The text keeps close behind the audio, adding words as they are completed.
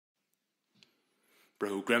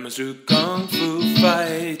Programmers do kung fu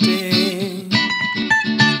fighting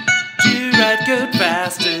to write code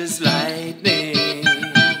fast as lightning.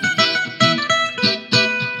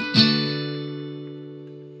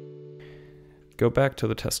 Go back to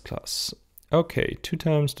the test class. Okay, 2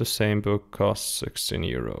 times the same book costs 16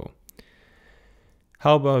 euro.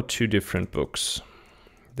 How about 2 different books?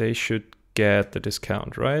 They should get the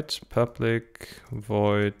discount, right? Public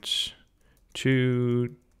void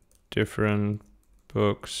 2 different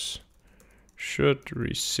books should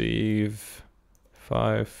receive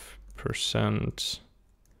 5%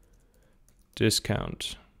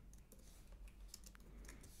 discount.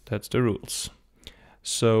 That's the rules.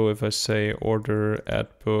 So if I say order add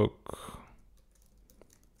book,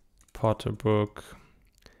 Potter book,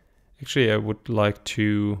 actually I would like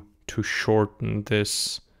to shorten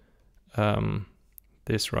this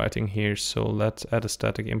this writing here. So let's add a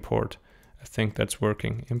static import. I think that's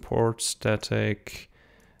working. Import static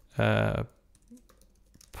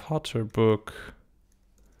Potter book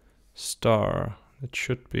star. It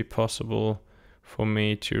should be possible for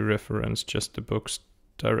me to reference just the books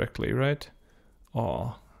directly, right?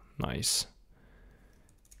 Oh, nice.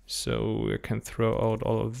 So I can throw out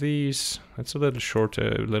all of these. It's a little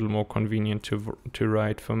shorter, a little more convenient to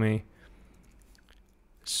write for me.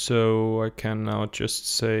 So I can now just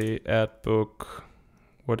say add book,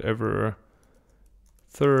 whatever,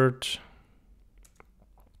 third,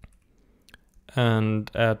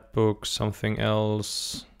 and add book something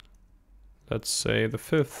else. Let's say the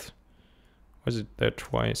 5th. Was it there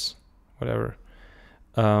twice? Whatever.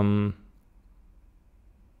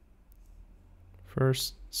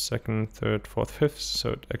 First, second, third, fourth, 5th.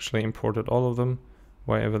 So it actually imported all of them.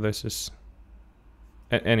 Why ever this is.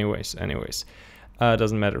 Anyways.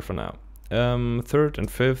 Doesn't matter for now. 3rd and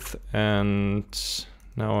 5th, and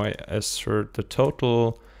now I assert the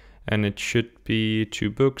total, and it should be 2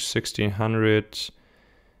 books, 1600,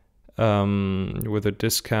 with a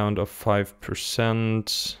discount of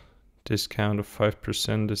 5%. Discount of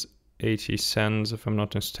 5% is 80 cents if I'm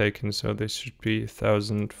not mistaken, so this should be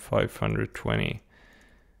 1,520.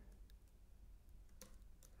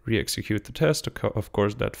 Re-execute the test. Of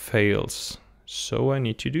course that fails, so I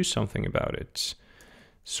need to do something about it.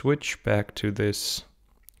 Switch back to this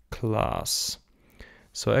class.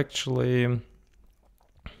 So actually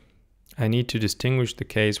I need to distinguish the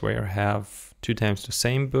case where I have 2 times the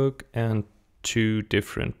same book and 2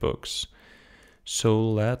 different books. So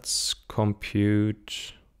let's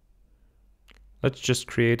compute. Let's just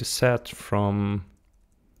create a set from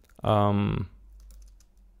the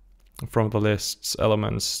list's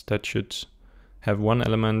elements that should have 1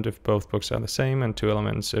 element if both books are the same and 2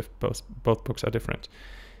 elements if both books are different.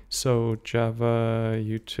 So Java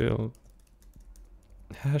util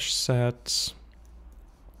hash sets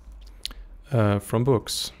from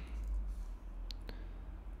books.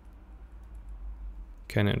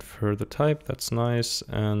 Can infer the type, that's nice,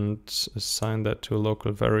 and assign that to a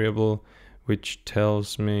local variable which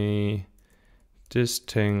tells me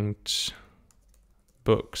distinct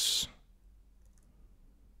books.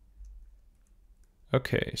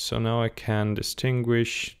 Okay, so now I can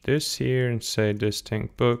distinguish this here and say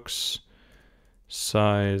distinct books,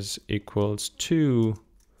 size equals 2.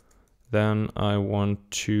 Then I want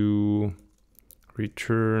to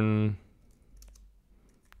return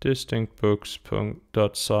distinct books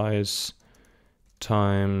dot size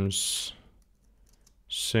times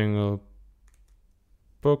single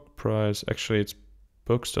book price. Actually it's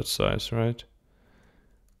books dot size, right?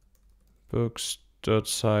 Books dot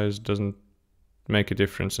size doesn't make a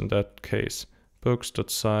difference in that case. Books dot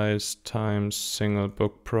size times single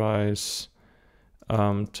book price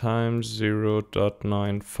times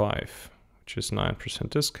 0.95, which is 9%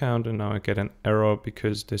 discount, and now I get an error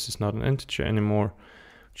because this is not an integer anymore,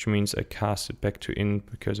 which means I cast it back to int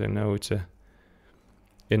because I know it's a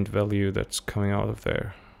int value that's coming out of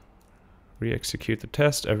there. Re-execute the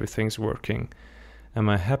test, everything's working. Am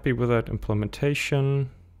I happy with that implementation?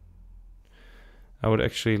 I would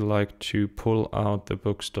actually like to pull out the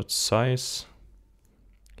books.size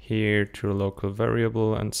here to a local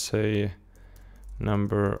variable and say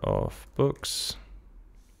number of books.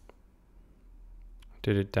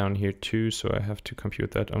 Did it down here too, so I have to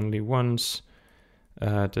compute that only once.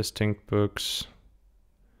 Distinct books.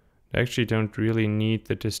 I actually don't really need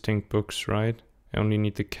the distinct books, right? I only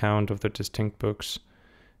need the count of the distinct books.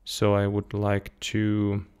 So I would like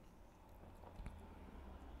to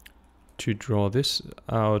draw this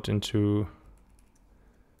out into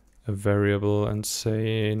a variable and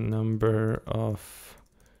say number of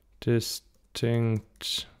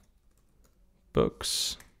distinct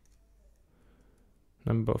books.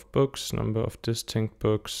 number of books, number of distinct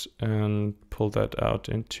books, and pull that out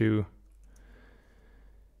into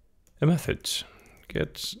a method.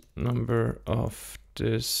 Get number of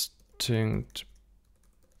distinct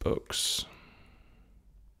books.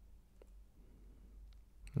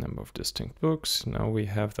 Number of distinct books. Now we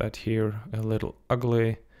have that here a little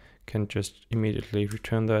ugly. Can just immediately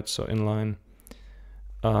return that. So inline.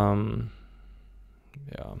 Yeah.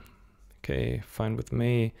 Okay, fine with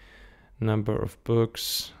me. Number of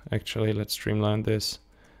books. Actually, let's streamline this.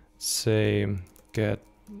 Say get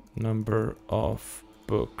number of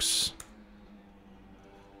books.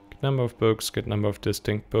 Get number of books, get number of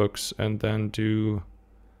distinct books, and then do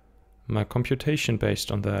my computation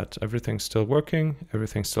based on that. Everything's still working.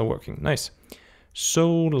 Everything's still working. Nice.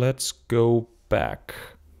 So let's go back.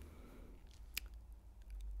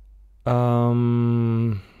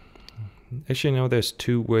 Actually, no, there's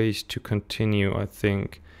two ways to continue, I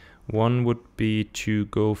think. One would be to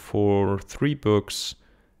go for 3 books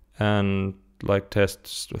and like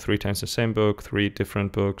test 3 times the same book, 3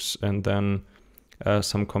 different books, and then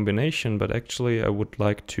some combination. But actually, I would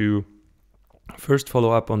like to first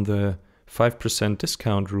follow up on the 5%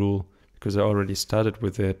 discount rule, because I already started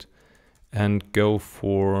with it, and go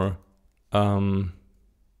for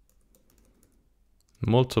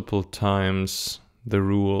multiple times the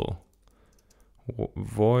rule.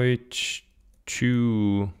 Void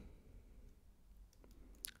 2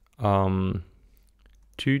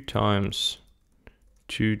 times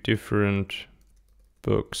 2 different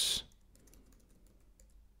books.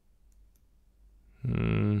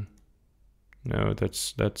 No,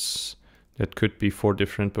 that could be 4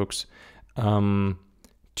 different books.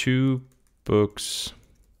 2 books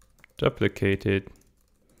duplicated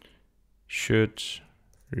should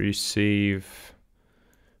receive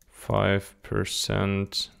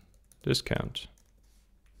 5% discount.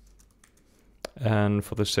 And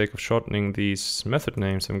for the sake of shortening these method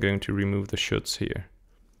names, I'm going to remove the shoulds here.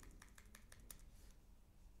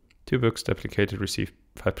 2 books duplicated receive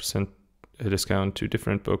 5% discount. 2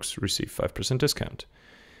 different books receive 5% discount.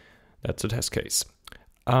 That's a test case.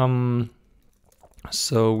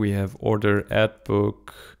 So we have order add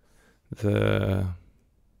book, the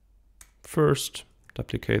first,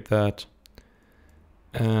 duplicate that,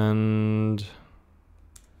 and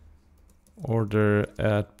order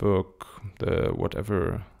add book, the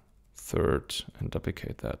whatever third, and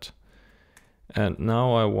duplicate that. And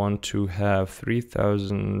now I want to have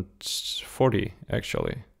 3040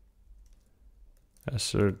 actually.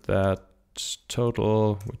 Assert that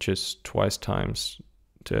total, which is twice times,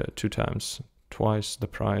 2 times, twice the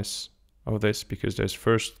price of this, because there's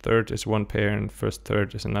first third is 1 pair and first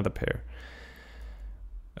third is another pair.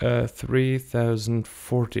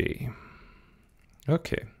 3040.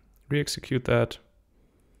 Okay, re-execute that.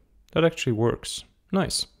 That actually works.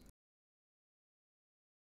 Nice.